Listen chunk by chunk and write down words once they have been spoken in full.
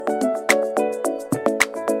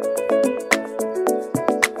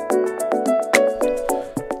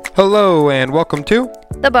Hello and welcome to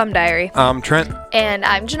The Bum Diary. I'm Trent. And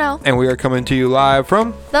I'm Janelle. And we are coming to you live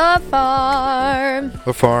from The farm.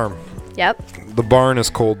 the farm. Yep. The barn is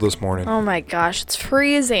cold this morning. Oh my gosh, it's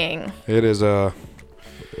freezing. It is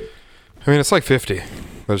it's like 50,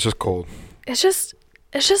 but it's just cold. It's just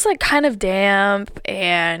like kind of damp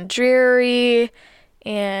and dreary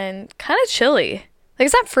and kind of chilly. Like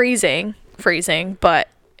it's not freezing, but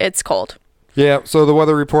it's cold. Yeah, so the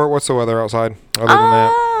weather report, what's the weather outside? Other than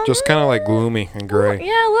that, just kind of like gloomy and gray.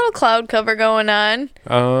 Yeah, a little cloud cover going on.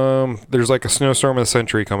 There's like a snowstorm of the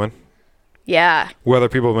century coming. Yeah. Weather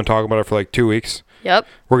people have been talking about it for like 2 weeks. Yep.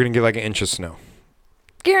 We're going to get like an inch of snow.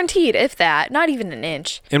 Guaranteed, if that. Not even an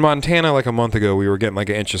inch. In Montana, like a month ago, we were getting like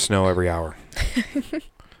an inch of snow every hour.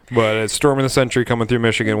 But it's storm of the century coming through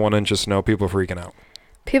Michigan, 1 inch of snow. People are freaking out.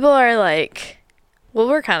 People are like, well,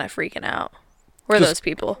 we're kind of freaking out. We're those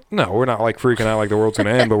people. No, we're not like freaking out like the world's going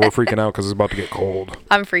to end, but we're freaking out because it's about to get cold.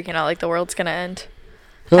 I'm freaking out like the world's going to end.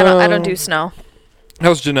 I don't do snow.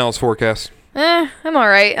 How's Janelle's forecast? I'm all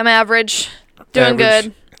right. I'm average. Doing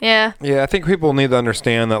good. Yeah. Yeah, I think people need to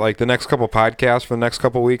understand that like the next couple podcasts for the next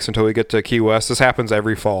couple weeks until we get to Key West, this happens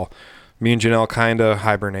every fall. Me and Janelle kind of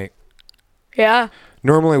hibernate. Yeah.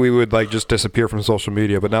 Normally we would like just disappear from social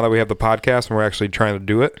media, but now that we have the podcast and we're actually trying to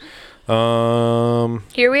do it,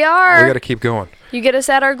 here we are. We got to keep going. You get us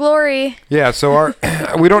at our glory. Yeah, so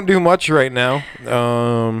we don't do much right now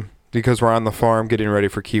because we're on the farm getting ready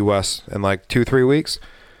for Key West in like 2-3 weeks.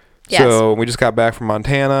 Yes. So we just got back from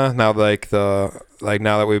Montana. Now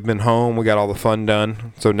now that we've been home, we got all the fun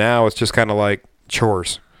done. So now it's just kind of like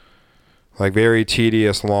chores. Like very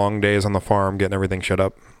tedious long days on the farm getting everything shut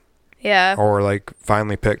up. Yeah. Or like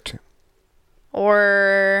finally picked.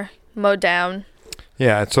 Or mowed down.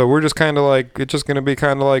 Yeah, so we're just kind of like, it's just going to be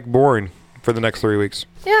kind of like boring for the next 3 weeks.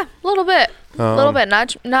 Yeah, a little bit.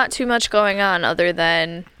 Not too much going on other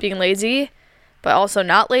than being lazy, but also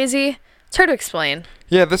not lazy. It's hard to explain.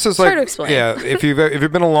 Yeah, this is hard to explain. Yeah, if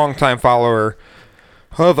you've been a long time follower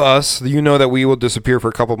of us, you know that we will disappear for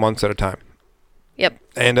a couple months at a time. Yep.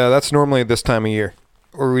 And that's normally this time of year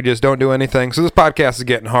where we just don't do anything. So this podcast is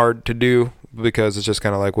getting hard to do because it's just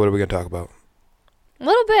kind of like, what are we going to talk about? A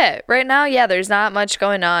little bit. Right now, yeah, there's not much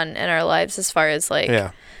going on in our lives as far as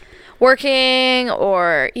like working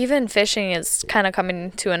or even fishing is kind of coming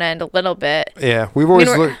to an end a little bit. Yeah, we've always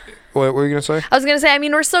looked. What were you gonna say? I was gonna say, I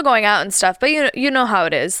mean, we're still going out and stuff, but you know how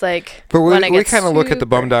it is, like. But we kind of look at the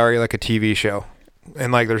Bum Diary like a TV show,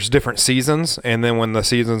 and like there's different seasons, and then when the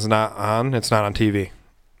season's not on, it's not on TV.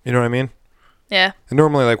 You know what I mean? Yeah. And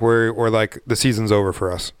normally, like we're like the season's over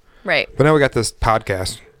for us. Right. But now we got this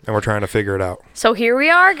podcast, and we're trying to figure it out. So here we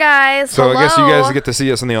are, guys. So Hello. I guess you guys get to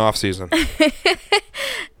see us in the off season.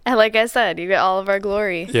 And like I said, you get all of our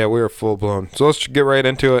glory. Yeah, we are full blown. So let's get right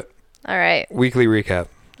into it. All right. Weekly recap.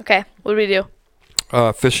 Okay, what did we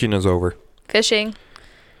do? Fishing is over. Fishing.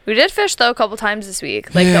 We did fish though a couple times this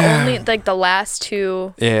week. Like the last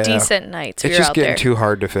two decent nights we were out there. It's just getting too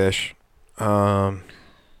hard to fish. I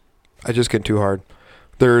just get too hard.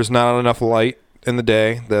 There's not enough light in the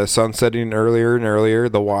day. The sun's setting earlier and earlier.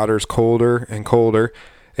 The water's colder and colder.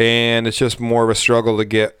 And it's just more of a struggle to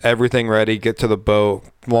get everything ready, get to the boat,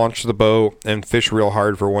 launch the boat, and fish real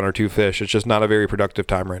hard for 1 or 2 fish. It's just not a very productive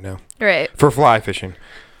time right now. Right. For fly fishing.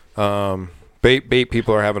 Bait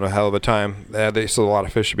people are having a hell of a time. There's still a lot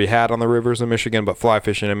of fish to be had on the rivers in Michigan, but fly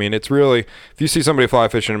fishing, I mean, it's really, if you see somebody fly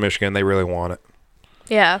fishing in Michigan, they really want it.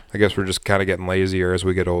 Yeah. I guess we're just kind of getting lazier as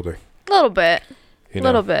we get older. A little bit.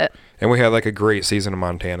 Little bit. And we had like a great season in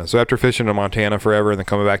Montana. So after fishing in Montana forever and then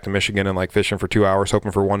coming back to Michigan and like fishing for 2 hours,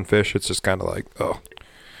 hoping for 1 fish, it's just kind of like,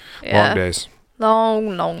 long days.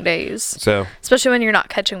 Long days. So especially when you're not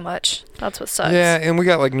catching much. That's what sucks. Yeah, and we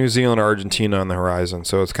got like New Zealand or Argentina on the horizon.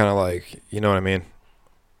 So it's kind of like, you know what I mean?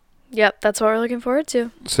 Yep, that's what we're looking forward to.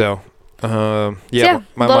 So, my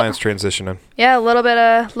mind's transitioning. Yeah, a little bit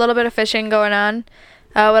of fishing going on.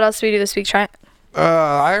 What else did we do this week, Trent?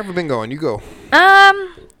 I haven't been going. You go.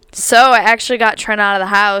 So I actually got Trent out of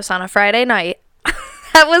the house on a Friday night.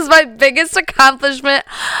 That was my biggest accomplishment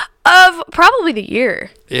of probably the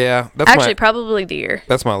year. Yeah. Probably the year.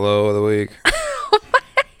 That's my low of the week.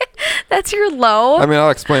 That's your low? I mean, I'll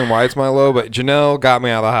explain why it's my low, but Janelle got me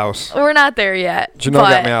out of the house. We're not there yet. Janelle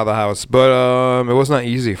got me out of the house, but it was not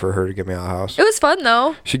easy for her to get me out of the house. It was fun,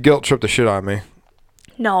 though. She guilt tripped the shit on me.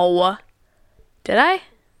 No. Did I?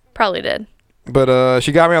 Probably did. But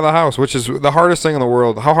she got me out of the house, which is the hardest thing in the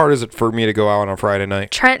world. How hard is it for me to go out on a Friday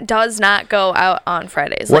night? Trent does not go out on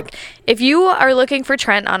Fridays. What? Like, if you are looking for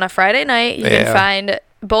Trent on a Friday night, you can find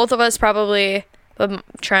both of us probably, but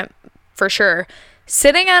Trent for sure,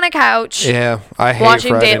 sitting on a couch. Yeah, I hate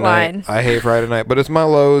watching Friday Dateline. night. I hate Friday night, but it's my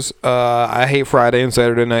lows. I hate Friday and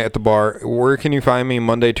Saturday night at the bar. Where can you find me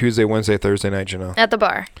Monday, Tuesday, Wednesday, Thursday night, Janelle? At the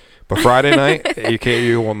bar. But Friday night,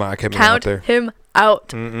 you will not get me out there. Count him out.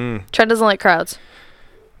 Trent doesn't like crowds.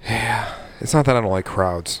 Yeah, it's not that I don't like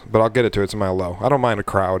crowds, but I'll get it to it. It's my low. I don't mind a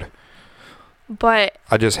crowd. But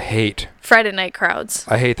I just hate Friday night crowds.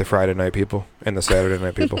 I hate the Friday night people and the Saturday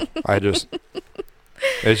night people. I'll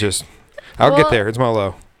get there. It's my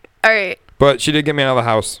low. All right. But she did get me out of the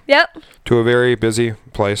house. Yep. To a very busy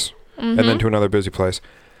place, and then to another busy place.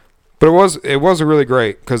 But it was really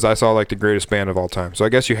great because I saw like the greatest band of all time. So I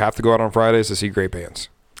guess you have to go out on Fridays to see great bands.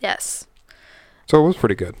 Yes. So it was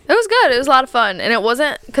pretty good. It was good. It was a lot of fun, and it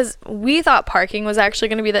wasn't because we thought parking was actually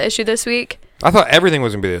going to be the issue this week. I thought everything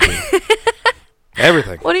was gonna be the issue.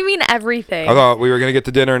 Everything. What do you mean everything? I thought we were going to get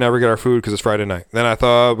to dinner and never get our food because it's Friday night. Then I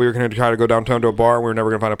thought we were going to try to go downtown to a bar and we were never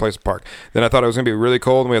going to find a place to park. Then I thought it was going to be really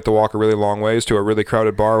cold and we have to walk a really long ways to a really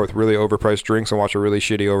crowded bar with really overpriced drinks and watch a really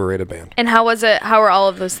shitty, overrated band. And how was it? How were all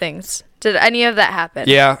of those things? Did any of that happen?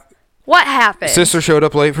 Yeah. What happened? Sister showed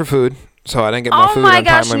up late for food, so I didn't get my food. Oh my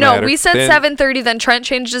gosh, timely no. manner. We said 7:30, then Trent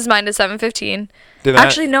changed his mind to 7:15.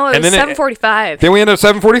 Actually, no, it and was then 7:45. Then we ended up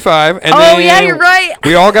 7:45. And oh, yeah, you're right.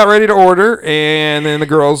 We all got ready to order, and then the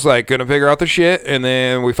girls like couldn't figure out the shit, and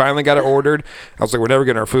then we finally got it ordered. I was like, we're never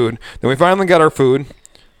getting our food. Then we finally got our food.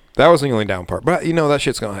 That was the only down part. But, that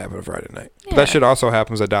shit's going to happen on Friday night. Yeah. That shit also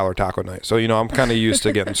happens at Dollar Taco night. So, I'm kind of used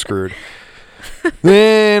to getting screwed.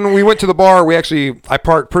 Then we went to the bar. I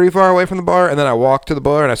parked pretty far away from the bar, and then I walked to the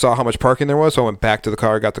bar, and I saw how much parking there was. So I went back to the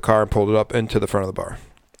car, got the car, and pulled it up into the front of the bar.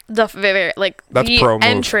 That's the pro move.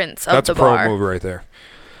 Entrance of That's the bar. That's a pro move right there.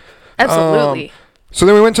 Absolutely. So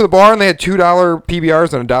then we went to the bar, and they had $2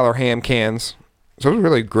 PBRs and $1 ham cans. So it was a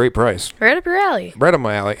really great price. Right up your alley. Right up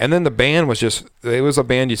my alley. And then the band was it was a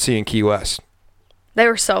band you see in Key West. They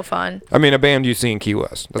were so fun. I mean, a band you see in Key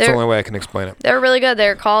West. That's the only way I can explain it. They were really good. They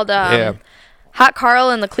were called Hot Carl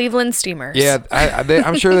and the Cleveland Steamers. Yeah,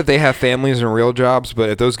 I'm sure that they have families and real jobs, but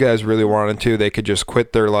if those guys really wanted to, they could just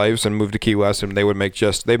quit their lives and move to Key West, and they would make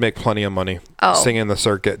plenty of money singing the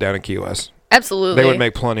circuit down in Key West. Absolutely. They would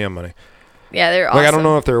make plenty of money. Yeah, they're awesome. I don't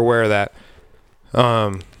know if they're aware of that.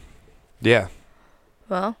 Yeah.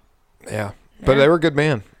 Well. Yeah. But they were a good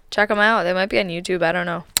band. Check them out. They might be on YouTube. I don't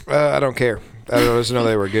know. I don't care. I just know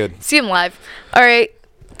they were good. See them live. All right,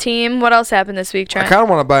 team. What else happened this week, Trent? I kind of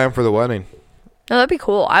want to buy them for the wedding. No, that'd be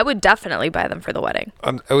cool. I would definitely buy them for the wedding.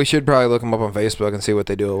 We should probably look them up on Facebook and see what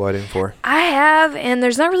they do a wedding for. I have, and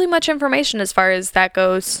there's not really much information as far as that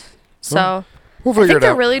goes. So we'll figure it out. I think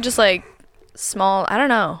they're really just like small. I don't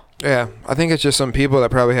know. Yeah, I think it's just some people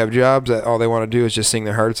that probably have jobs that all they want to do is just sing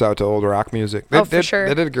their hearts out to old rock music. For sure.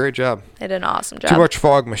 They did a great job. They did an awesome job. Too much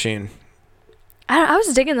fog machine. I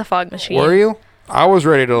was digging the fog machine. Were you? I was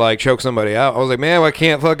ready to choke somebody out. I was like, man, I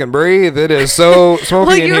can't fucking breathe. It is so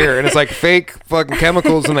smoky in here, and it's like fake fucking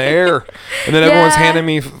chemicals in the air. And then everyone's handing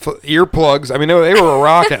me earplugs. I mean, they were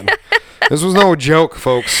rocking. This was no joke,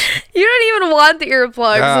 folks. You didn't even want the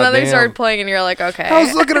earplugs, and then they started playing, and you're like, okay. I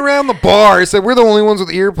was looking around the bar. I said, we're the only ones with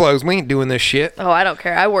earplugs. We ain't doing this shit. Oh, I don't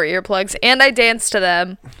care. I wore earplugs, and I danced to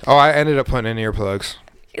them. Oh, I ended up putting in earplugs.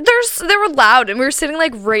 They were loud, and we were sitting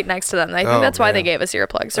right next to them. I think that's why they gave us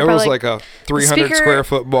earplugs. It was like a 300 square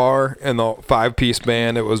foot bar and the 5-piece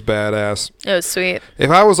band. It was badass. It was sweet. If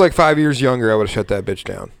I was 5 years younger, I would have shut that bitch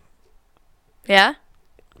down. Yeah?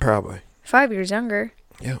 Probably. 5 years younger?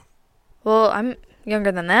 Yeah. Well, I'm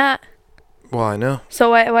younger than that. Well, I know.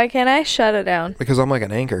 So why can't I shut it down? Because I'm like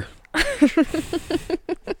an anchor.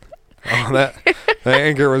 That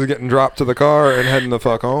anchor was getting dropped to the car and heading the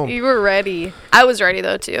fuck home. You were ready. I was ready,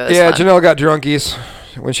 though, too. Yeah, fun. Janelle got drunkies.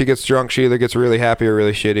 When she gets drunk, she either gets really happy or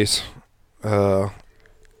really shitties. Not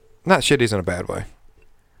shitties in a bad way.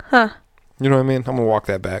 Huh. You know what I mean? I'm going to walk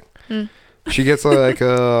that back. She gets what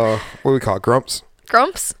do we call it? Grumps?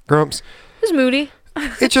 Grumps? Grumps. It was moody.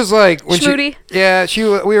 It's just like when Schmoody.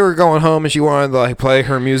 we were going home and she wanted to play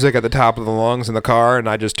her music at the top of the lungs in the car, and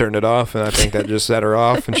I just turned it off, and I think that just set her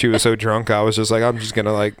off, and she was so drunk I was just like, I'm just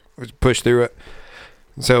gonna push through it.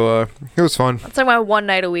 So it was fun. It's like my one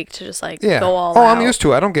night a week to just go all out. I'm used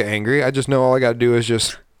to it. I don't get angry. I just know all I gotta do is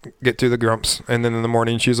just get through the grumps, and then in the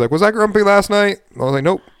morning she's like, was I grumpy last night? I was like,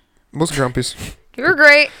 nope, most grumpies. You were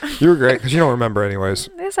great. You were great because you don't remember anyways.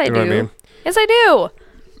 Yes, I do. What I mean? Yes, I do.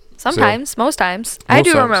 Sometimes, most times. I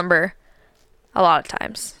do remember. A lot of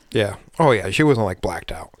times. Yeah. Oh, yeah. She wasn't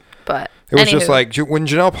blacked out. But it was just when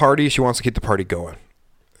Janelle parties, she wants to keep the party going.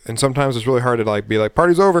 And sometimes it's really hard to be like,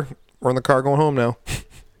 party's over. We're in the car going home now.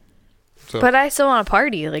 So. But I still want to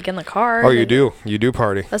party, like in the car. Oh, you do. You do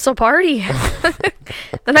party. Let's still party.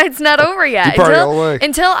 The night's not over yet. You party all the way.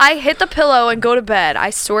 Until I hit the pillow and go to bed. I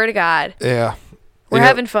swear to God. Yeah. We're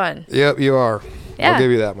having fun. Yep, you are. Yeah. I'll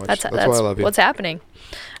give you that much. That's why I love you. What's happening.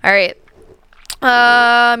 All right.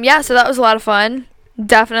 Yeah, so that was a lot of fun.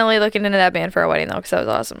 Definitely looking into that band for our wedding, though, because that was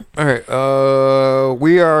awesome. All right.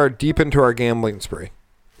 We are deep into our gambling spree.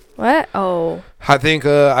 What? Oh. I think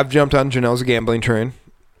I've jumped on Janelle's gambling train,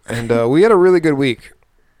 and we had a really good week.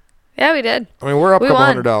 Yeah, we did. I mean, we're up a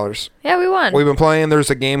couple $100. Yeah, we won. We've been playing. There's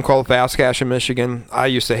a game called Fast Cash in Michigan. I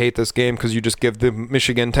used to hate this game because you just give the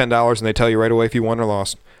Michigan $10 and they tell you right away if you won or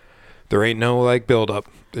lost. There ain't no like build up.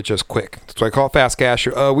 It's just quick. That's why I call it Fast Cash.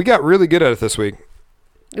 We got really good at it this week.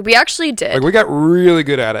 We actually did. Like we got really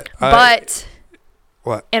good at it. But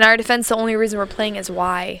what? In our defense, the only reason we're playing is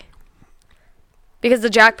why. Because the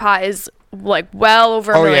jackpot is like well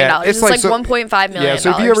over $1 million. It's like $1.5 million. Yeah,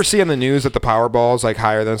 so if you ever see on the news that the Powerball is like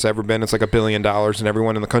higher than it's ever been, it's like $1 billion and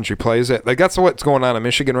everyone in the country plays it. Like that's what's going on in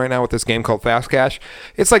Michigan right now with this game called Fast Cash.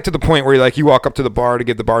 It's like to the point where you walk up to the bar to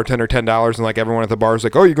give the bartender $10 and like everyone at the bar is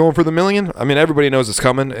like, oh, you going for the million? I mean, everybody knows it's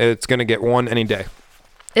coming. It's going to get won any day.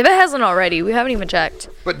 If it hasn't already, we haven't even checked.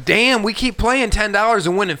 But damn, we keep playing $10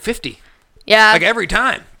 and winning 50. Yeah. Like every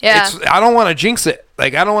time. Yeah. I don't want to jinx it.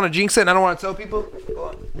 Like I don't want to jinx it and I don't want to tell people.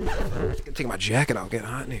 I'm going to take my jacket out. Get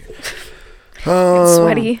hot in here. It's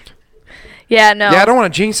sweaty. Yeah, no. Yeah, I don't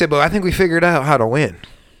want to jinx it, but I think we figured out how to win.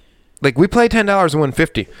 Like we play $10 and win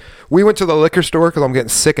 50. We went to the liquor store because I'm getting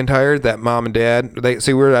sick and tired that mom and dad,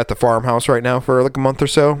 we're at the farmhouse right now for like a month or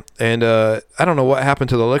so. And I don't know what happened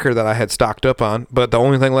to the liquor that I had stocked up on, but the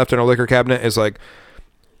only thing left in our liquor cabinet is like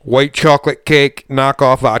white chocolate cake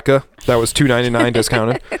knockoff vodka. That was $2.99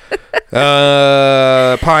 discounted.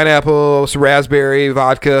 Pineapple, raspberry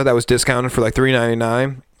vodka. That was discounted for like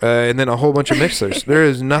 $3.99. And then a whole bunch of mixers. There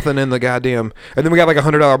is nothing in the goddamn. And then we got like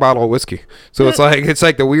 $100 bottle of whiskey. So it's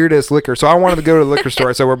like the weirdest liquor. So I wanted to go to the liquor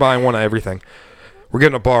store. So we're buying one of everything. We're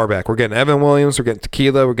getting a bar back. We're getting Evan Williams. We're getting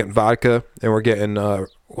tequila. We're getting vodka. And we're getting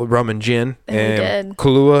rum and gin. And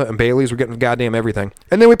Kahlua and Bailey's. We're getting goddamn everything.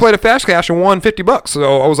 And then we played a Fast Cash and won $50.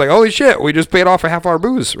 So I was like, holy shit. We just paid off half our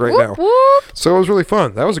booze right now. Whoop. So it was really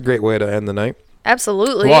fun. That was a great way to end the night.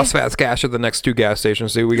 Absolutely. We lost Fast Cash at the next 2 gas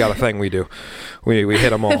stations. See, we got a thing we do. We hit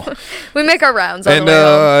them all. We make our rounds on the way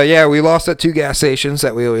home. Yeah, we lost at 2 gas stations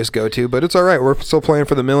that we always go to, but it's all right. We're still playing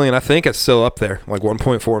for the million. I think it's still up there, like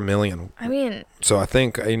 1.4 million. I mean. So I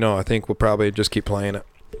think we'll probably just keep playing it.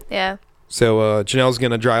 Yeah. So Janelle's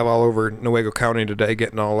gonna drive all over Newaygo County today,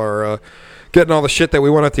 getting all the shit that we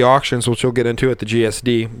won at the auctions, which we'll get into at the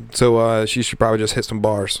GSD. So she should probably just hit some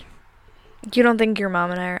bars. You don't think your mom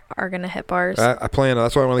and I are going to hit bars? I plan.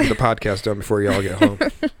 That's why I want to get the podcast done before y'all get home.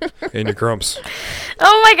 And your grumps.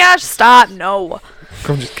 Oh my gosh, stop. No.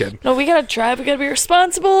 I'm just kidding. No, we got to drive. We got to be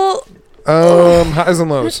responsible. Highs and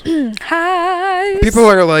lows. Highs. People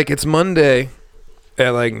are like, it's Monday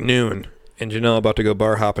at like noon and Janelle about to go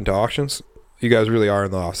bar hopping to auctions. You guys really are in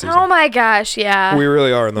the off season. Oh my gosh, yeah. We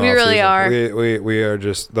really are in the off season. We really are. We are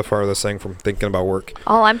just the farthest thing from thinking about work.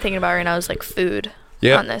 All I'm thinking about right now is like food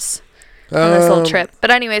on this little trip. But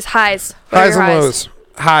anyways, highs. Highs and lows.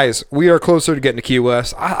 Highs. We are closer to getting to Key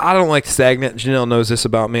West. I don't like stagnant. Janelle knows this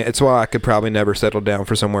about me. It's why I could probably never settle down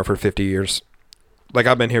for somewhere for 50 years. Like,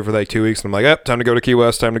 I've been here for like 2 weeks, and I'm like, yep, time to go to Key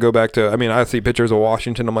West, time to go back to, I see pictures of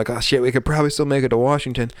Washington. I'm like, oh, shit, we could probably still make it to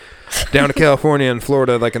Washington. Down to California and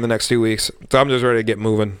Florida, like, in the next 2 weeks. So I'm just ready to get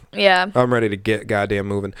moving. Yeah. I'm ready to get goddamn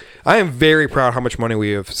moving. I am very proud how much money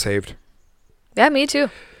we have saved. Yeah, me too.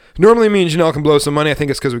 Normally, me and Janelle can blow some money. I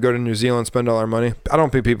think it's because we go to New Zealand, spend all our money. I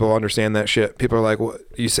don't think people understand that shit. People are like, "What?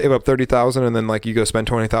 You save up $30,000 and then like you go spend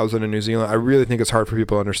 $20,000 in New Zealand." I really think it's hard for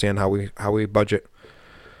people to understand how we budget.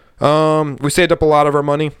 We saved up a lot of our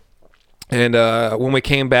money, and when we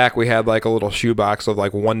came back, we had like a little shoebox of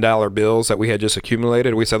like $1 bills that we had just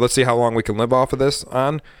accumulated. We said, "Let's see how long we can live off of this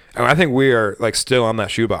on." And I think we are like still on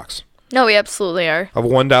that shoebox. No, we absolutely are. Of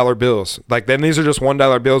 $1 bills. Like, then these are just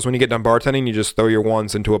 $1 bills. When you get done bartending, you just throw your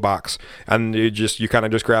ones into a box. And you kind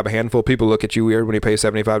of just grab a handful. People look at you weird when you pay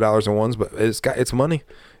 $75 in ones, but it's money.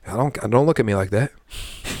 Don't look at me like that.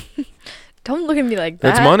 Don't look at me like that.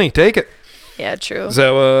 It's money. Take it. Yeah, true.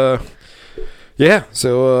 So, yeah.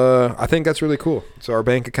 So, I think that's really cool. So, our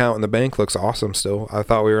bank account in the bank looks awesome still. I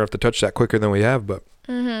thought we were going to have to touch that quicker than we have, but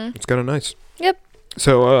it's kind of nice. Yep.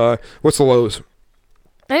 So, what's the lows?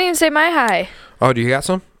 I didn't even say my high. Oh, do you got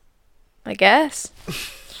some? I guess.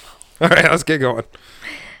 All right, let's get going.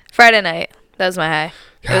 Friday night. That was my high.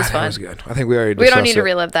 God, it was fun. That was good. I think we already discussed it. We don't need to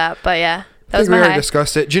relive that, but yeah. That was my high. We high. already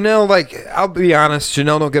discussed it. Janelle, like, I'll be honest,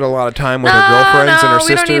 Janelle don't get a lot of time with her girlfriends and her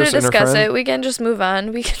sisters and her friends. We don't need to discuss it. We can just move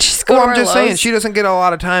on. We can just just go Well, to I'm our just saying, Lowe's. she doesn't get a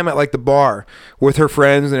lot of time at like the bar with her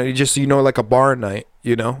friends, and it just like a bar night.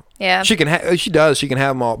 Yeah. She can. She does. She can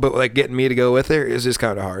have them all, but like getting me to go with her is just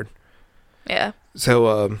kind of hard. Yeah.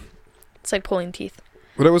 So it's like pulling teeth.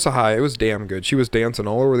 But it was a high. It was damn good. She was dancing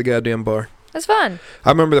all over the goddamn bar. That's fun. I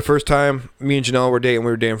remember the first time me and Janelle were dating.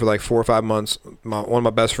 We were dating for like 4 or 5 months. One of my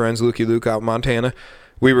best friends, Lukey Luke, out in Montana.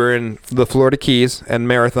 We were in the Florida Keys and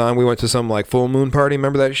Marathon. We went to some like full moon party.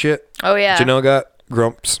 Remember that shit? Oh, yeah. Janelle got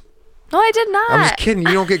grumps. No, I did not. I'm just kidding.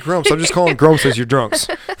 You don't get grumps. I'm just calling grumps as your drunks.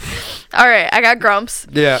 All right. I got grumps.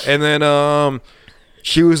 Yeah. And then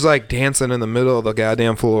she was like dancing in the middle of the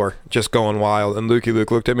goddamn floor, just going wild. And Lukey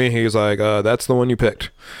Luke looked at me. He was like, that's the one you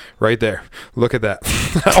picked right there. Look at that.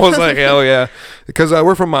 I was like, hell yeah. Because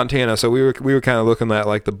we're from Montana. So we were kind of looking at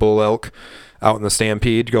like the bull elk out in the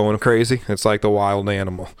stampede going crazy. It's like the wild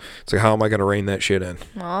animal. It's like, how am I going to rein that shit in?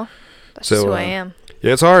 Well, that's just who I am.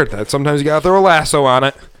 Yeah, it's hard. Sometimes you got to throw a lasso on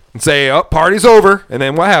it and say, oh, party's over. And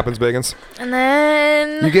then what happens, Biggins? And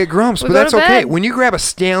then you get grumps, but that's okay. When you grab a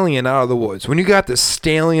stallion out of the woods, when you got this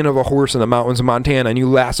stallion of a horse in the mountains of Montana and you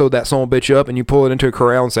lasso that son of a bitch up and you pull it into a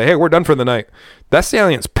corral and say, hey, we're done for the night. That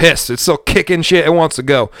stallion's pissed. It's still kicking shit. It wants to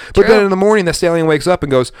go. But then in the morning, the stallion wakes up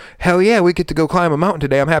and goes, hell yeah, we get to go climb a mountain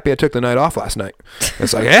today. I'm happy I took the night off last night.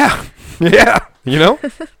 It's like, yeah,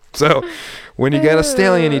 So when you got a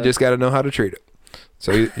stallion, you just got to know how to treat it.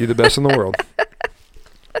 So you're the best in the world.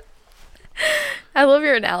 I love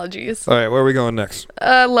your analogies. All right, where are we going next?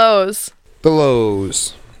 Lowe's. The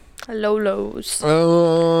Lowe's. Hello, Lowe's.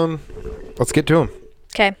 Let's get to them.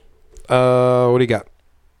 Okay. What do you got?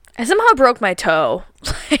 I somehow broke my toe.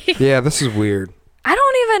 Yeah, this is weird. I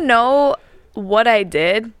don't even know what I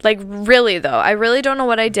did. Like, really, though. I really don't know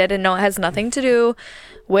what I did, and no, it has nothing to do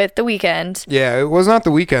with the weekend. Yeah, it was not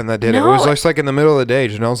the weekend that did it. It was just like in the middle of the day.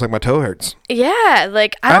 Janelle's like, my toe hurts. Yeah,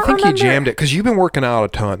 like, I don't think remember. you jammed it because you've been working out a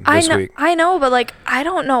ton this week. I know, but like, I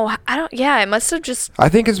don't know. Yeah, I must have just. I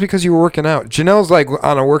think it's because you were working out. Janelle's like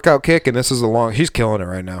on a workout kick, and this is she's killing it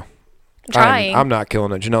right now. Trying. I'm not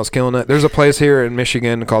killing it. Janelle's killing it. There's a place here in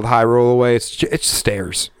Michigan called High Rollaway. It's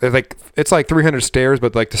stairs. It's like 300 stairs,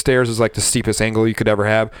 but like the stairs is like the steepest angle you could ever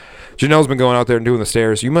have. Janelle's been going out there and doing the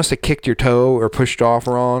stairs. You must have kicked your toe or pushed off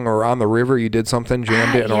wrong, or on the river you did something,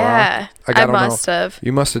 jammed it in a rock. Yeah, I must have.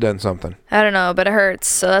 You must have done something. I don't know, but it hurts,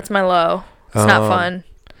 so that's my low. It's not fun.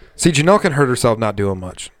 See, Janelle can hurt herself not doing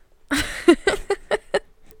much.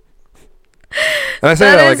 And I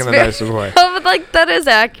say that like in the nicest way. Oh, but like that is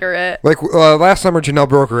accurate. Like last summer, Janelle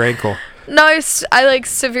broke her ankle. No, I like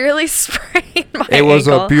severely sprained my ankle. It was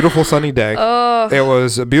a beautiful sunny day. Oh. It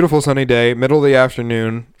was a beautiful sunny day, middle of the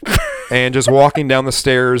afternoon, and just walking down the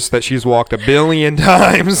stairs that she's walked 1 billion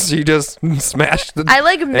times, she just smashed the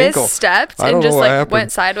ankle. Misstepped and just like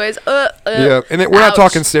went sideways. Yeah, and we're not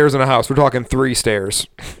talking stairs in a house. We're talking 3 stairs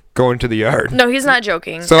going to the yard. No, he's not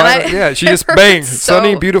joking. So she just banged.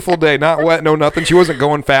 Sunny, beautiful day, not wet, no nothing. She wasn't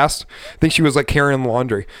going fast. I think she was like carrying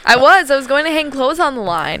laundry. I was going to hang clothes on the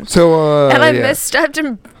line. So and I misstepped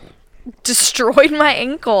and destroyed my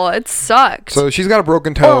ankle. It sucked. So she's got a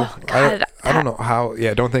broken toe. Oh, God, I don't know how.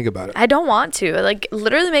 Yeah, don't think about it. I don't want to. It like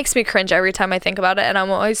literally makes me cringe every time I think about it, and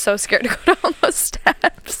I'm always so scared to go down those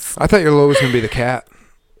steps. I thought your low was gonna be the cat.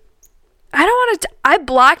 I don't want to. I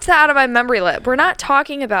blocked that out of my memory list. We're not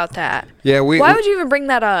talking about that. Yeah, Why would you even bring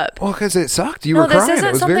that up? Well, because it sucked. You were crying.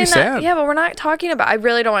 It was very sad. Yeah, but we're not talking about. I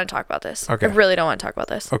really don't want to talk about this. Okay. I really don't want to talk about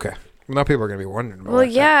this. Okay. Well, now people are gonna be wondering. Well,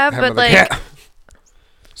 yeah, but like.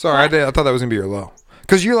 Sorry, I thought that was gonna be your low.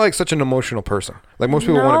 Because you're like such an emotional person. Like most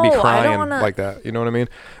people want to be crying like that. You know what I mean?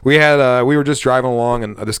 We were just driving along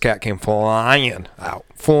and this cat came flying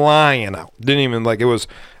out. Didn't even like it was.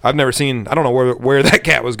 I've never seen. I don't know where that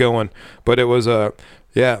cat was going, but it was it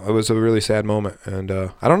was a really sad moment, and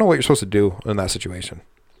I don't know what you're supposed to do in that situation.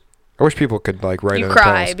 I wish people could like write. You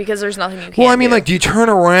cry because there's nothing you can. Well, I mean, like, do you turn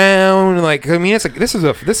around? Like, I mean, it's like this is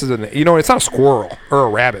a it's not a squirrel or a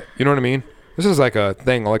rabbit. You know what I mean? This is like a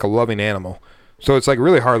thing, like a loving animal. So it's like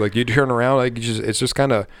really hard. Like you turn around, like it's just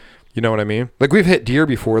kind of, you know what I mean? Like we've hit deer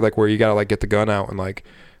before, like where you gotta like get the gun out and like,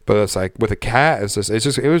 but it's like with a cat,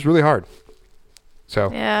 it was really hard.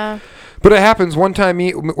 So yeah. But it happens. One time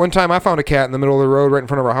I found a cat in the middle of the road right in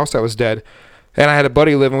front of our house that was dead, and I had a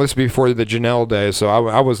buddy living with us before the Janelle days. So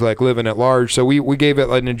I was like living at large. So we gave it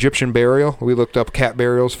like an Egyptian burial. We looked up cat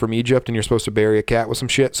burials from Egypt, and you're supposed to bury a cat with some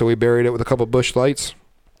shit. So we buried it with a couple bush lights.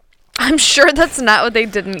 I'm sure that's not what they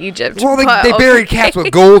did in Egypt. Well, they buried cats with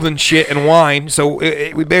gold and shit and wine, so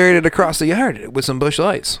we buried it across the yard with some bush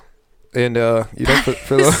lights. And for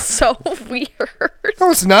It's so weird. No,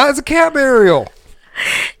 it's not. It's a cat burial.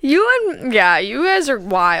 You guys are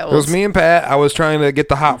wild. It was me and Pat. I was trying to get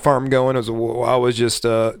the hot farm going. I was just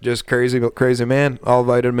crazy man, all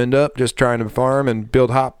vitamined up, just trying to farm and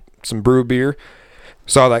build some brew beer.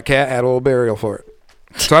 Saw that cat, had a little burial for it.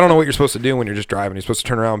 So I don't know what you're supposed to do when you're just driving. You're supposed to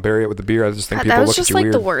turn around and bury it with the beer. I just think people look at you weird. That was just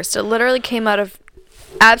like the worst. It literally came out of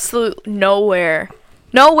absolute nowhere.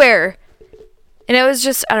 And it was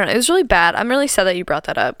just, I don't know, it was really bad. I'm really sad that you brought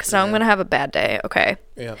that up because now I'm going to have a bad day. Okay.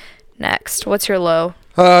 Yeah. Next. What's your low?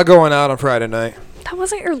 Going out on Friday night. That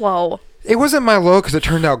wasn't your low. It wasn't my low because it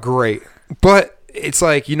turned out great. But it's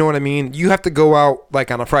like, you know what I mean? You have to go out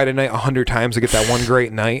like on a Friday night 100 times to get that one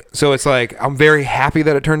great night. So it's like, I'm very happy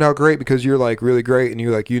that it turned out great because you're like really great and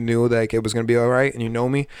you knew like it was going to be all right and you know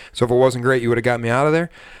me. So if it wasn't great, you would have got me out of there.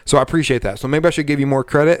 So I appreciate that. So maybe I should give you more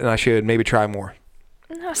credit and I should maybe try more.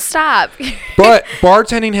 No, stop. But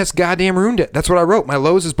bartending has goddamn ruined it. That's what I wrote. My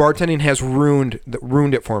lows is bartending has ruined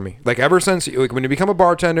it for me. Like ever since, like when you become a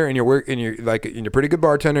bartender and you're a pretty good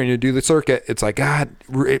bartender and you do the circuit, it's like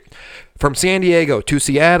from San Diego to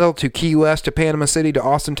Seattle to Key West to Panama City to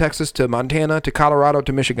Austin, Texas to Montana to Colorado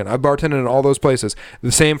to Michigan. I've bartended in all those places.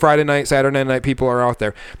 The same Friday night, Saturday night people are out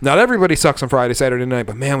there. Not everybody sucks on Friday, Saturday night,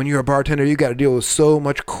 but man, when you're a bartender, you got to deal with so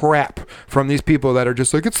much crap from these people that are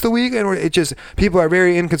just like, it's the weekend. Or it's just, people are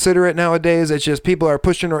very inconsiderate nowadays. It's just people are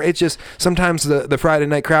pushing, or it's just sometimes the Friday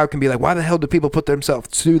night crowd can be like, why the hell do people put themselves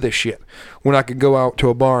through this shit when I could go out to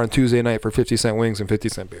a bar on Tuesday night for 50-cent wings and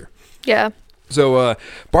 50-cent beer? Yeah. So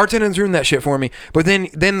bartending's ruined that shit for me. But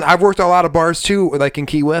then I've worked a lot of bars too, like in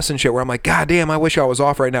Key West and shit, where I'm like, God damn, I wish I was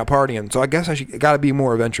off right now partying. So I guess I got to be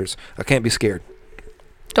more adventurous. I can't be scared.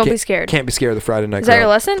 Don't be scared. Can't be scared of the Friday night. Is that your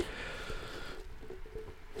lesson?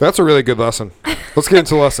 That's a really good lesson. Let's get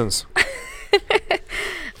into lessons.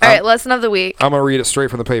 All right, lesson of the week. I'm gonna read it straight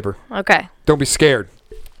from the paper. Okay. Don't be scared.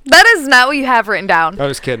 That is not what you have written down. I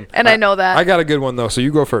was kidding. And I know that. I got a good one though, so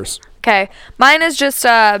you go first. Okay. Mine is just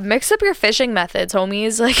mix up your fishing methods,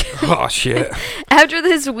 homies. Like oh shit. After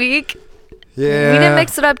this week, yeah, we didn't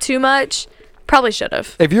mix it up too much. Probably should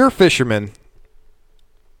have. If you're a fisherman,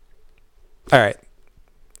 all right.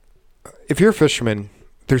 If you're a fisherman,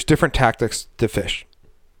 there's different tactics to fish.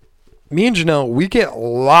 Me and Janelle, we get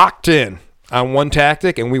locked in on one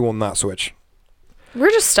tactic and we will not switch. We're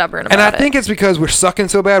just stubborn about it. And I think it's because we're sucking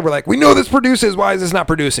so bad. We're like, we know this produces. Why is this not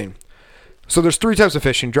producing? So there's 3 types of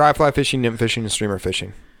fishing: dry fly fishing, nymph fishing, and streamer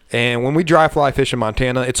fishing. And when we dry fly fish in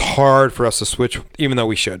Montana, it's hard for us to switch, even though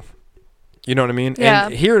we should. You know what I mean? Yeah.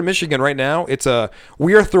 And here in Michigan right now,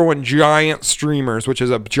 we are throwing giant streamers, which is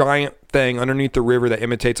a giant thing underneath the river that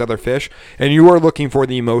imitates other fish. And you are looking for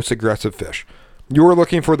the most aggressive fish. You are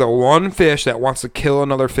looking for the one fish that wants to kill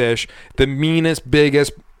another fish, the meanest,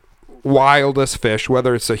 biggest, wildest fish,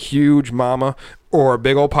 whether it's a huge mama or a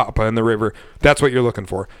big old papa in the river. That's what you're looking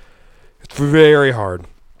for. It's very hard.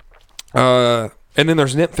 And then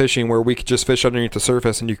there's nymph fishing, where we could just fish underneath the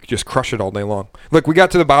surface and you could just crush it all day long. Look, we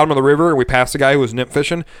got to the bottom of the river and we passed the guy who was nymph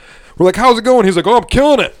fishing. We're like, how's it going? He's like, oh, I'm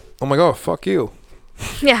killing it. I'm like, oh, fuck you.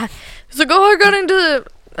 Yeah. He's like, oh, I got into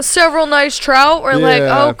several nice trout. We're like,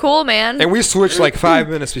 oh, cool, man. And we switched like 5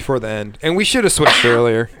 minutes before the end. And we should have switched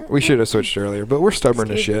earlier. But we're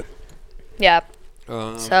stubborn as shit. Yeah.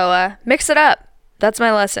 So mix it up. That's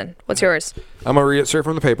my lesson. What's yours? I'm going to read it straight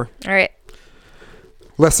from the paper. All right.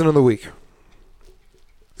 Lesson of the week.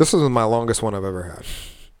 This is my longest one I've ever had.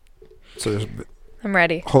 So I'm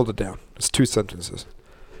ready. Hold it down. It's 2 sentences.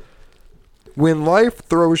 When life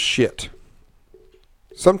throws shit,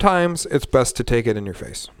 sometimes it's best to take it in your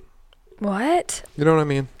face. What? You know what I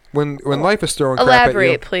mean? When life is throwing crap at you.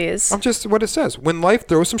 Elaborate, please. I'm just what it says. When life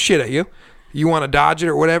throws some shit at you, you want to dodge it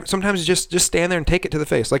or whatever. Sometimes you just stand there and take it to the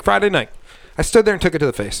face. Like Friday night, I stood there and took it to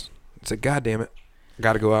the face. I said, God damn it. I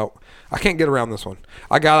got to go out. I can't get around this one.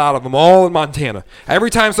 I got out of them all in Montana. Every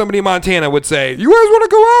time somebody in Montana would say, you guys want to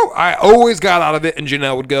go out? I always got out of it, and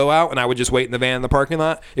Janelle would go out, and I would just wait in the van in the parking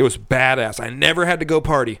lot. It was badass. I never had to go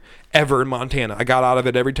party ever in Montana. I got out of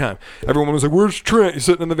it every time. Everyone was like, where's Trent? He's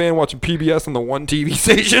sitting in the van watching PBS on the one TV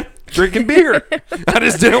station, drinking beer. I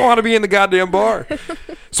just didn't want to be in the goddamn bar.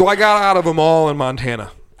 So I got out of them all in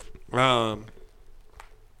Montana.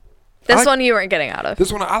 This one you weren't getting out of.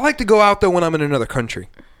 This one, I like to go out, though, when I'm in another country.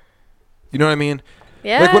 You know what I mean?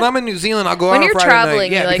 Yeah. Like when I'm in New Zealand, I'll go out on Friday night. When you're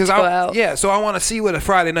traveling, you like to go out. Yeah, so I want to see what a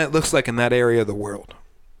Friday night looks like in that area of the world.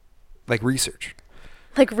 Like research.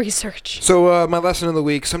 So my lesson of the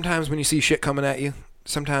week, sometimes when you see shit coming at you,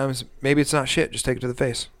 sometimes maybe it's not shit, just take it to the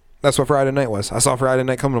face. That's what Friday night was. I saw Friday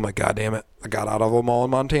night coming, I'm like, God damn it. I got out of them all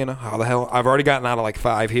in Montana. How the hell? I've already gotten out of like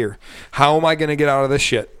 5 here. How am I going to get out of this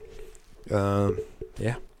shit?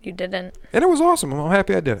 Yeah. You didn't. And it was awesome. I'm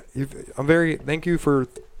happy I did it. Thank you for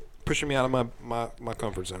pushing me out of my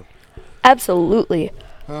comfort zone. Absolutely.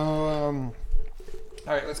 All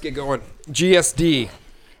right, let's get going. GSD.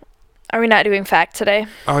 Are we not doing fact today?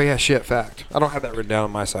 Oh, yeah, shit, fact. I don't have that written down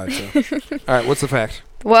on my side, so. All right, what's the fact?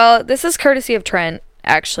 Well, this is courtesy of Trent,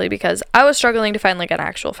 actually, because I was struggling to find, like, an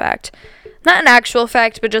actual fact. Not an actual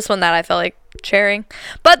fact, but just one that I felt like sharing.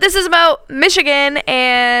 But this is about Michigan,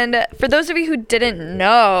 and for those of you who didn't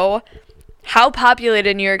know how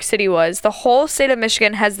populated New York City was, the whole state of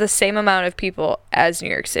Michigan has the same amount of people as New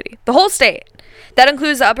York City. The whole state. That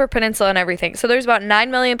includes the Upper Peninsula and everything. So there's about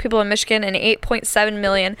 9 million people in Michigan and 8.7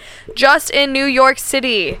 million just in New York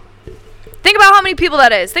City. Think about how many people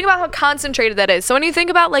that is. Think about how concentrated that is. So when you think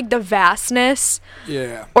about, like, the vastness,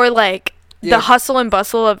 or, like, the hustle and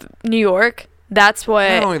bustle of New York, that's what...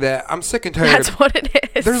 Not only that, I'm sick and tired That's what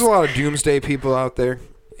it is. There's a lot of doomsday people out there,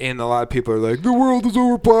 and a lot of people are like, the world is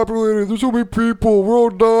overpopulated, there's so many people, we're all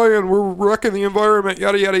dying, we're wrecking the environment,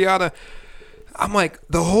 yada, yada, yada. I'm like,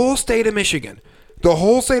 the whole state of Michigan,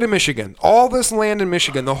 all this land in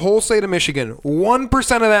Michigan, the whole state of Michigan,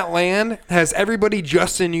 1% of that land has everybody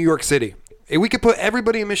just in New York City. If we could put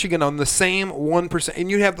everybody in Michigan on the same 1%,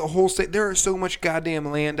 and you'd have the whole state. There is so much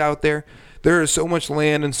goddamn land out there. There is so much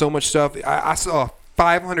land and so much stuff. I saw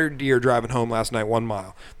 500 deer driving home last night, 1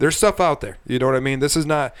 mile. There's stuff out there. You know what I mean? This is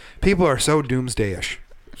not... People are so doomsday-ish.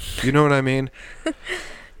 You know what I mean?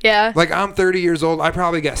 Yeah. Like, I'm 30 years old. I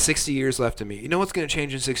probably got 60 years left in me. You know what's going to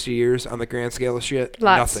change in 60 years on the grand scale of shit?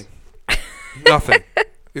 Lots. Nothing. Nothing.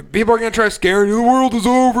 People are going to try scaring you. The world is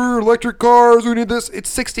over. Electric cars. We need this. It's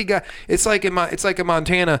 60 guys. It's like in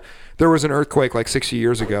Montana, there was an earthquake like 60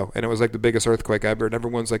 years ago, and it was like the biggest earthquake ever, and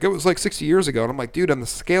everyone's like, it was like 60 years ago. And I'm like, dude, on the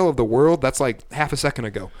scale of the world, that's like half a second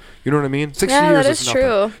ago. You know what I mean? 60 years is nothing.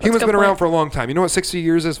 True. Humans been around for a long time. You know what 60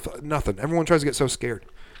 years is? Nothing. Everyone tries to get so scared.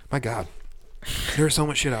 My God. There's so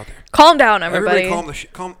much shit out there. Calm down, everybody.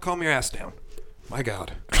 Calm your ass down. My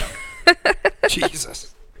God.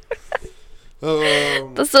 Jesus.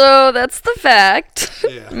 So that's the fact.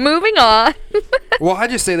 Yeah. Moving on. Well, I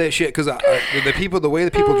just say that shit because the way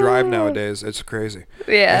the people drive nowadays, it's crazy.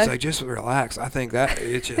 Yeah. It's like, just relax. I think that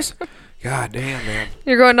it's just, God damn, man.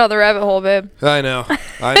 You're going down the rabbit hole, babe. I know.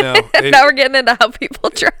 Now we're getting into how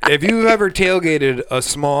people drive. If you've ever tailgated a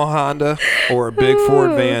small Honda or a big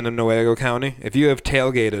Ford van in Newaygo County, if you have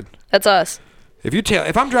tailgated, that's us. If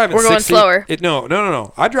I'm driving, we're 60, going slower.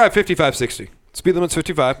 No. I drive 55, 60. Speed limit's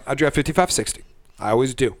 55. I drive 55, 60. I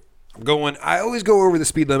always do. I always go over the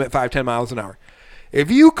speed limit 5, 10 miles an hour. If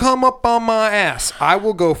you come up on my ass, I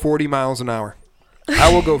will go 40 miles an hour.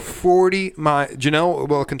 I will go 40 miles. Janelle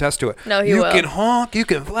will contest to it. No, he will. You can honk. You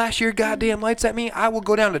can flash your goddamn lights at me. I will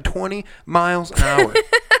go down to 20 miles an hour.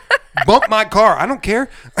 Bump my car. I don't care.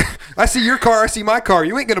 I see your car. I see my car.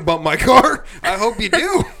 You ain't going to bump my car. I hope you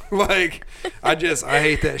do. Like, I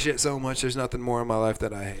hate that shit so much. There's nothing more in my life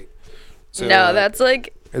that I hate. So, no, that's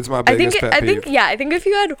like... It's my biggest pet peeve. I think if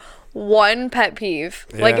you had one pet peeve,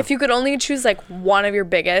 like if you could only choose like one of your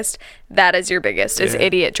biggest, that is your biggest, is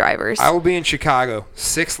idiot drivers. I will be in Chicago,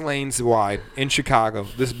 6 lanes wide in Chicago.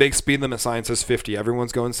 This big speed limit sign says 50.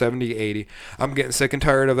 Everyone's going 70, 80. I'm getting sick and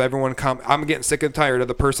tired of I'm getting sick and tired of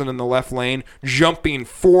the person in the left lane jumping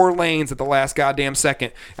 4 lanes at the last goddamn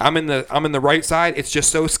second. I'm in the right side. It's just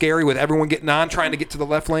so scary with everyone getting on, trying to get to the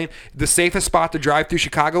left lane. The safest spot to drive through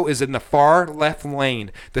Chicago is in the far left lane.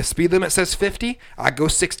 The speed limit says 50. I go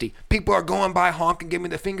 60. People are going by, honking, give me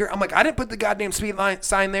the finger. I'm like, I didn't put the goddamn speed line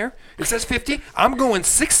sign there. It says 50. I'm going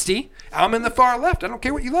 60. I'm in the far left. I don't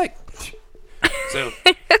care what you like. So,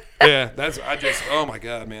 yeah, oh my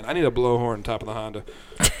God, man. I need a blowhorn on top of the Honda.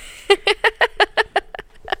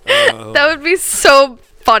 That would be so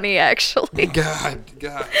funny, actually. God.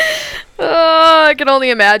 Oh, I can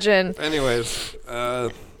only imagine. Anyways,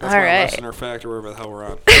 that's all my right. lesson or fact or wherever the hell we're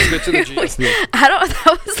on. Let's get to the GSD.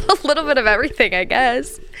 That was a little bit of everything, I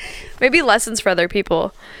guess. Maybe lessons for other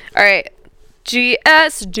people. All right.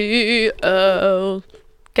 GSDL.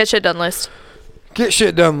 Get shit done list. Get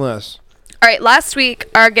shit done list. All right. Last week,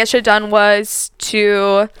 our get shit done was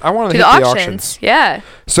to hit the auctions. Yeah.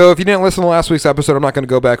 So if you didn't listen to last week's episode, I'm not going to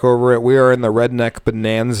go back over it. We are in the redneck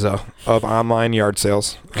bonanza of online yard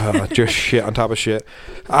sales. Just shit on top of shit.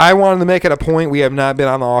 I wanted to make it a point. We have not been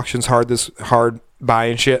on the auctions hard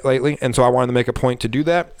buying shit lately, and so I wanted to make a point to do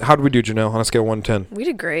that. How did we do, Janelle, on a scale of 1 to 10? We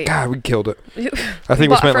did great. God, we killed it. I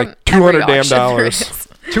think we spent like $200 damn dollars.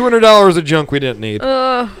 $200 of junk we didn't need.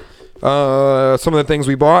 Some of the things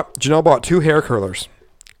we bought. Janelle bought 2 hair curlers.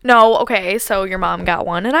 No, okay, so your mom got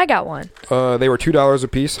one and I got one. They were $2 a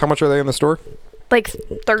piece. How much are they in the store? Like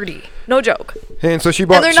 30. No joke. And so she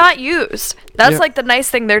bought... And they're not used. That's like the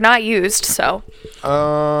nice thing. They're not used, so...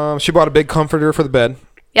 She bought a big comforter for the bed.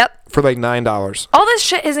 Yep. for like $9. All this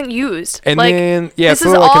shit isn't used. And like, then yeah, this it's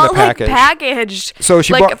is like all in the package. like packaged. So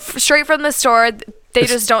she like bought straight from the store. They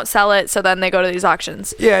just don't sell it, so then they go to these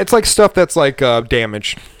auctions. yeah, it's like stuff that's like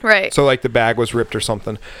damaged. Right. So like the bag was ripped or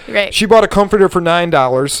something. Right. She bought a comforter for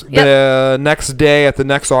 $9. Yep. The next day at the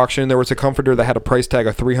next auction, there was a comforter that had a price tag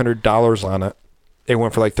of $300 on it. It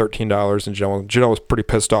went for like $13, and Janelle was pretty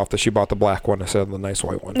pissed off that she bought the black one instead of the nice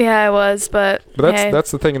white one. Yeah, I was, but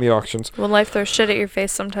that's the thing in the auctions. When life throws shit at your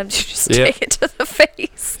face, sometimes you just Yeah. take it to the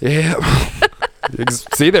face. Yeah.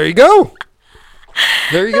 See, there you go.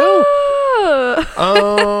 There you go.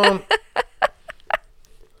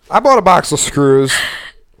 I bought a box of screws.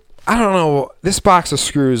 I don't know. This box of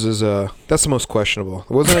screws is that's the most questionable.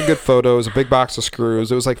 It wasn't a good photo. It was a big box of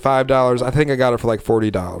screws. It was like $5. I think I got it for like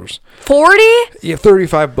 $40. 40? Yeah,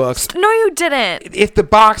 $35. No, you didn't. If the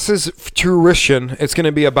box is tuition, it's going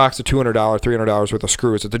to be a box of $200, $300 worth of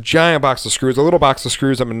screws. It's a giant box of screws. A little box of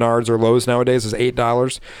screws at Menards or Lowe's nowadays is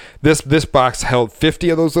 $8. This box held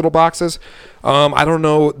 50 of those little boxes. I don't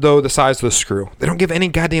know, though, the size of the screw. They don't give any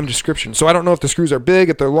goddamn description. So I don't know if the screws are big,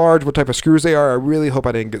 if they're large, what type of screws they are. I really hope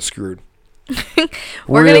I didn't get screwed.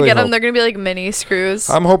 We're going to get them. They're going to be like mini screws.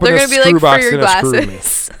 I'm hoping they're this gonna screw be like box for your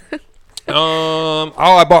glasses.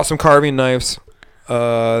 I bought some carving knives.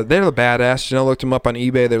 They're the badass. Janelle looked them up on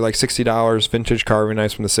eBay. They're like $60. Vintage carving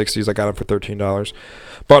knives from the 60s. I got them for $13.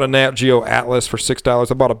 Bought a Nat Geo Atlas for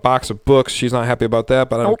 $6. I bought a box of books. She's not happy about that,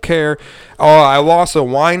 but I don't care. I lost a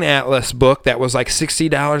wine atlas book that was like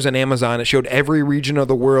 $60 on Amazon. It showed every region of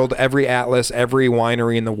the world, every atlas, every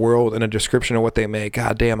winery in the world, and a description of what they make.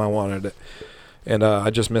 God damn, I wanted it. And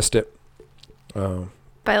I just missed it.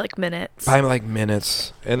 By like minutes.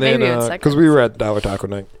 And then, because we were at Dollar Taco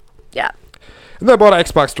Night. Yeah. And then I bought an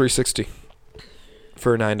Xbox 360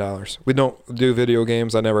 for $9. We don't do video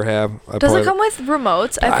games. I never have. Does it come with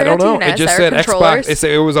remotes? I don't know. It just said controllers. Xbox.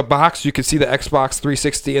 It was a box. You could see the Xbox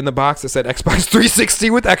 360 in the box. It said Xbox 360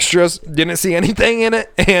 with extras. Didn't see anything in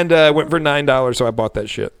it, and went for $9. So I bought that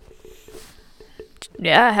shit.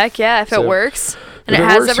 Yeah, heck yeah. If it works and it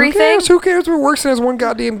has works, everything. Who cares if it works and has one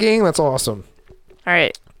goddamn game? That's awesome. All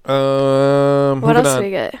right. What else do we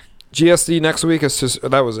get? GSD next week is just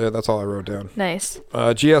that was it. That's all I wrote down. Nice.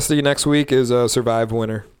 GSD next week is Survive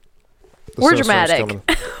Winter. We're dramatic.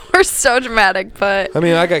 We're so dramatic, but I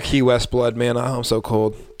mean, I got Key West blood, man. Oh, I'm so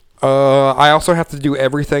cold. I also have to do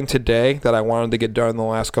everything today that I wanted to get done in the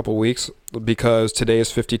last couple weeks because today is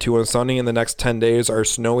 52 and sunny, and the next 10 days are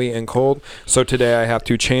snowy and cold. So today I have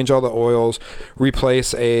to change all the oils,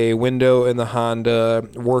 replace a window in the Honda,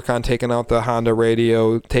 work on taking out the Honda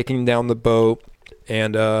radio, taking down the boat,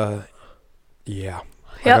 and yeah,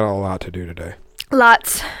 I got a lot to do today.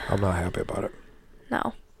 Lots. I'm not happy about it.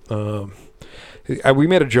 No. We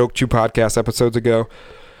made a joke 2 podcast episodes ago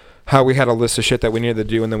how we had a list of shit that we needed to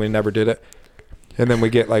do and then we never did it. And then we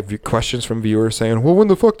get like questions from viewers saying, well, when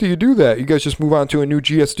the fuck do you do that? You guys just move on to a new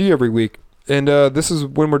GSD every week. And this is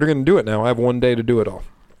when we're going to do it now. I have one day to do it all.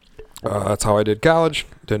 That's how I did college.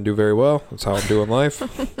 Didn't do very well. That's how I'm doing life.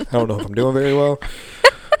 I don't know if I'm doing very well.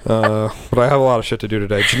 But I have a lot of shit to do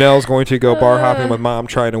today. Janelle's going to go bar hopping with Mom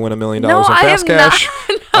trying to win $1 million in fast cash.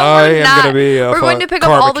 I am going to be We're going to pick up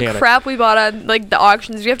all the crap we bought on like the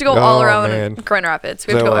auctions. We have to go all around Grand Rapids.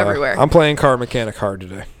 We have to go everywhere. I'm playing car mechanic hard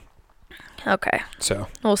today. Okay. So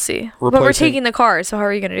we'll see. But we're taking the car, so how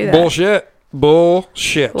are you going to do that?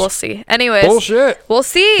 Bullshit. We'll see. Anyways. Bullshit. We'll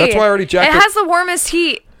see. That's why I already jacked it. It has the warmest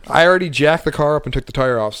heat. I already jacked the car up and took the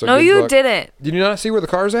tire off. So no, you didn't. Did you not see where the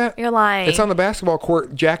car's at? You're lying. It's on the basketball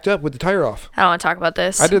court, jacked up with the tire off. I don't want to talk about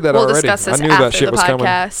this. I did that already. We'll discuss this I knew after that shit the was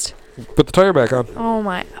podcast. Coming. Put the tire back on. Oh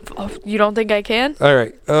my! Oh, you don't think I can? All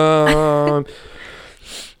right. All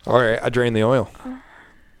right. I drained the oil.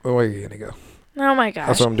 Where are you gonna go? Oh my gosh.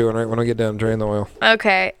 That's what I'm doing right when I get done. Drain the oil.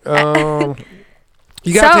 Okay.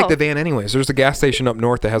 You gotta take the van anyways. There's a gas station up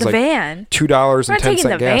north that has like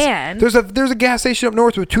 $2.10 gas. Van. There's a gas station up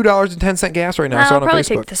north with $2.10 gas right now. I'll I saw it on probably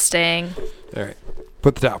Facebook. take the Sting. All right,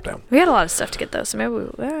 put the top down. We had a lot of stuff to get though, so maybe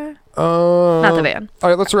not the van. All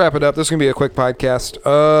right, let's wrap it up. This is gonna be a quick podcast.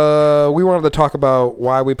 We wanted to talk about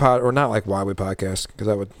why we not like why we podcast because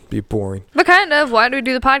that would be boring. But kind of why do we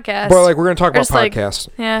do the podcast? But like we're gonna talk about podcasts.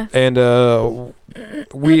 Yeah. And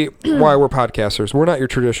why we're podcasters. We're not your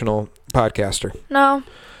traditional podcaster. No.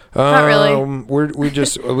 Not really. We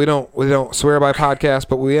don't swear by podcasts,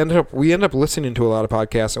 but we end up listening to a lot of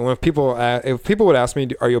podcasts. And when if people would ask me,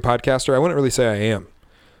 "Are you a podcaster?" I wouldn't really say I am,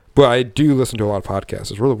 but I do listen to a lot of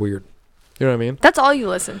podcasts. It's really weird. You know what I mean? That's all you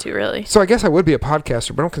listen to, really. So I guess I would be a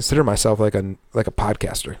podcaster, but I don't consider myself like a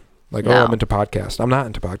podcaster. Like, no. I'm into podcasts. I'm not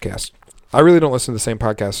into podcasts. I really don't listen to the same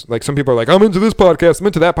podcasts. Like some people are like, I'm into this podcast, I'm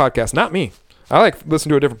into that podcast. Not me. I like listen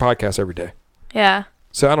to a different podcast every day. Yeah.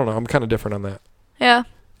 So I don't know. I'm kind of different on that. Yeah.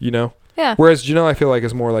 You know? Yeah. Whereas Janelle, I feel like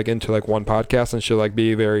is more like into like one podcast, and she'll like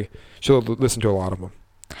she'll listen to a lot of them.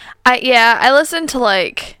 I listen to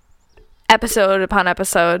like episode upon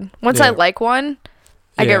episode. Once I like one,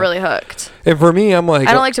 I get really hooked. And for me, I'm like,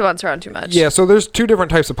 I don't like to bounce around too much. Yeah, so there's two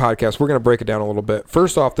different types of podcasts. We're gonna break it down a little bit.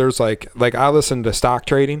 First off, there's like I listen to stock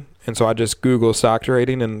trading, and so I just Google stock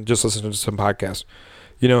trading and just listen to some podcasts,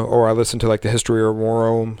 you know, or I listen to like the history of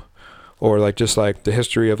Rome, or like just like the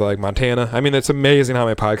history of like Montana. I mean, it's amazing how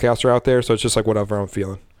many podcasts are out there. So it's just like whatever I'm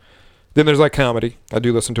feeling. Then there's like comedy. I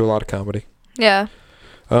do listen to a lot of comedy. Yeah.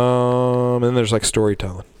 And then there's like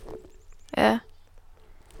storytelling. Yeah.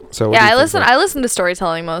 So I listen to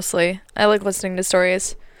storytelling mostly. I like listening to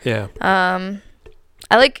stories. Yeah. I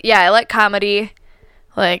like comedy.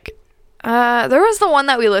 Like there was the one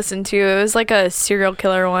that we listened to. It was like a serial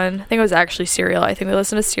killer one. I think it was actually Serial. I think we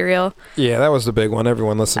listened to Serial. Yeah, that was the big one.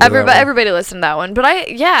 Everyone listened to that one. Everybody listened to that one. But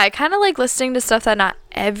I kind of like listening to stuff that not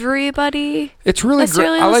everybody. It's really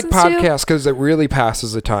great. I like podcasts because it really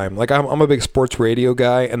passes the time. Like I'm a big sports radio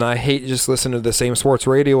guy, and I hate just listening to the same sports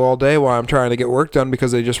radio all day while I'm trying to get work done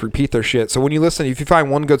because they just repeat their shit. So when you listen, if you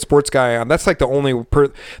find one good sports guy on, that's like the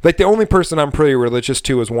only person I'm pretty religious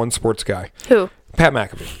to is one sports guy. Who? Pat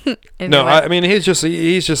McAfee. No, I mean he's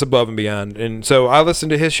just above and beyond, and so I listen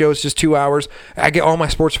to his show. It's just 2 hours. I get all my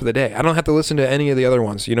sports for the day. I don't have to listen to any of the other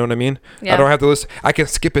ones. You know what I mean? Yeah. I don't have to listen. I can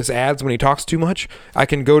skip his ads when he talks too much. I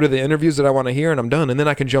can go to the interviews that I want to hear, and I'm done. And then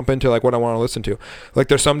I can jump into like what I want to listen to. Like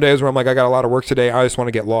there's some days where I'm like, I got a lot of work today. I just want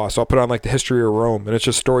to get lost. So I'll put on like the history of Rome, and it's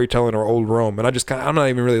just storytelling or old Rome, and I'm not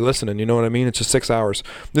even really listening. You know what I mean? It's just 6 hours.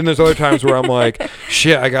 Then there's other times where I'm like,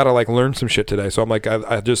 shit, I gotta like learn some shit today. So I'm like,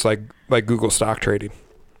 I just like Google stock trading.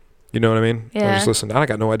 You know what I mean? Yeah. I just listen. I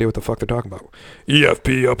got no idea what the fuck they're talking about.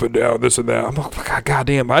 EFP up and down, this and that. I'm like, God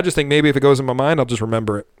damn. I just think maybe if it goes in my mind, I'll just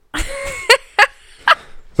remember it.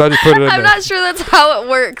 So I just put it in there. I'm not sure that's how it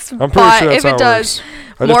works. I'm pretty sure that's how it works.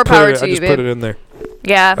 More power to you, I just put it in there.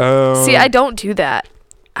 Yeah. See, I don't do that.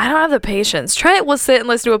 I don't have the patience. Try it. We'll sit and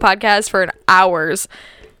listen to a podcast for hours.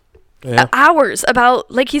 Yeah. Hours about,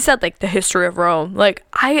 like he said, like the history of Rome. Like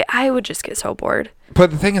I would just get so bored. But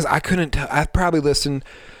the thing is, I couldn't tell. I probably listened...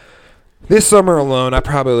 This summer alone, I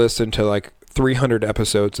probably listened to like 300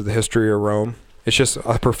 episodes of the history of Rome. It's just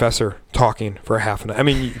a professor talking for half an hour. I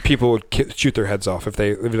mean, people would shoot their heads off if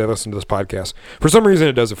they listen to this podcast. For some reason,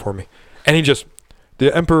 it does it for me. And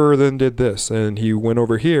the emperor then did this, and he went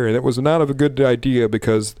over here, and it was not a good idea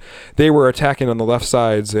because they were attacking on the left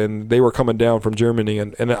sides, and they were coming down from Germany.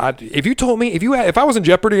 If you told me, if I was in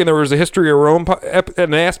Jeopardy and there was a history of Rome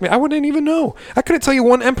and they asked me, I wouldn't even know. I couldn't tell you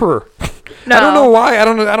one emperor. No. I don't know why. I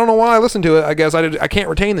don't know why I listened to it. I guess I can't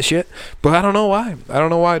retain the shit, but I don't know why. I don't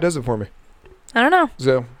know why it does it for me. I don't know.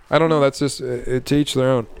 So I don't know. That's just to each their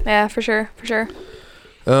own. Yeah, for sure. Yeah,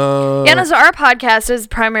 no, so our podcast is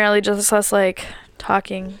primarily just us like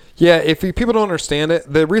talking. Yeah, if people don't understand it,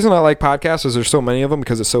 the reason I like podcasts is there's so many of them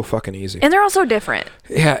because it's so fucking easy. And they're all so different.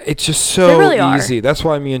 Yeah, it's just so easy. That's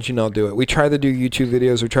why me and Janelle do it. We try to do YouTube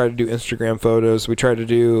videos. We try to do Instagram photos. We try to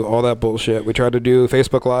do all that bullshit. We try to do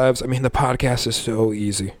Facebook Lives. I mean, the podcast is so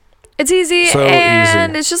easy. It's easy. So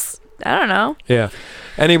and it's just, I don't know. Yeah.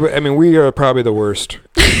 Anyway, I mean, we are probably the worst.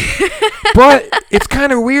 But it's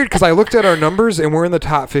kind of weird because I looked at our numbers and we're in the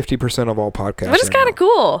top 50% of all podcasts. But it's kind of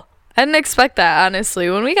cool. I didn't expect that, honestly.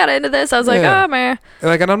 When we got into this, I was like, oh, man.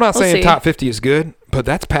 Like, and I'm not saying top 50 is good, but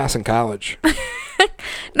that's passing college.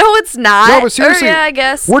 No, it's not. No, but seriously, yeah, I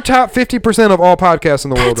guess. We're top 50% of all podcasts in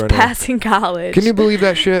the world right now. That's passing college. Can you believe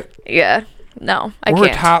that shit? Yeah. No, I can't.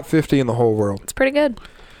 We're top 50 in the whole world. It's pretty good.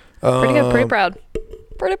 Pretty good. Pretty proud.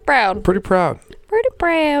 Pretty proud. Pretty proud. Pretty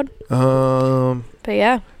proud. But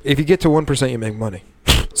yeah. If you get to 1%, you make money.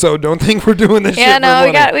 So don't think we're doing this shit for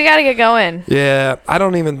money. Yeah, no, we got to get going. Yeah, I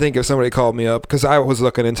don't even think if somebody called me up, because I was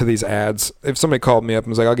looking into these ads. If somebody called me up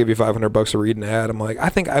and was like, I'll give you $500 to read an ad, I'm like,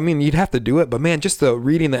 I mean, you'd have to do it. But man, just the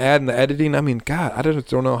reading the ad and the editing, I mean, God, I just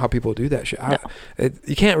don't know how people do that shit. No.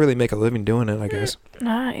 You can't really make a living doing it, I guess.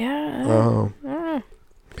 Yeah.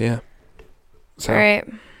 Yeah. So, all right.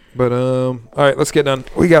 But, all right, let's get done.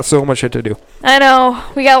 We got so much shit to do. I know.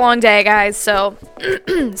 We got a long day, guys. So,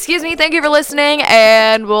 excuse me. Thank you for listening.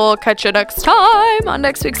 And we'll catch you next time on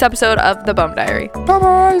next week's episode of The Bum Diary.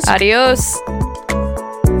 Bye-bye. Adios.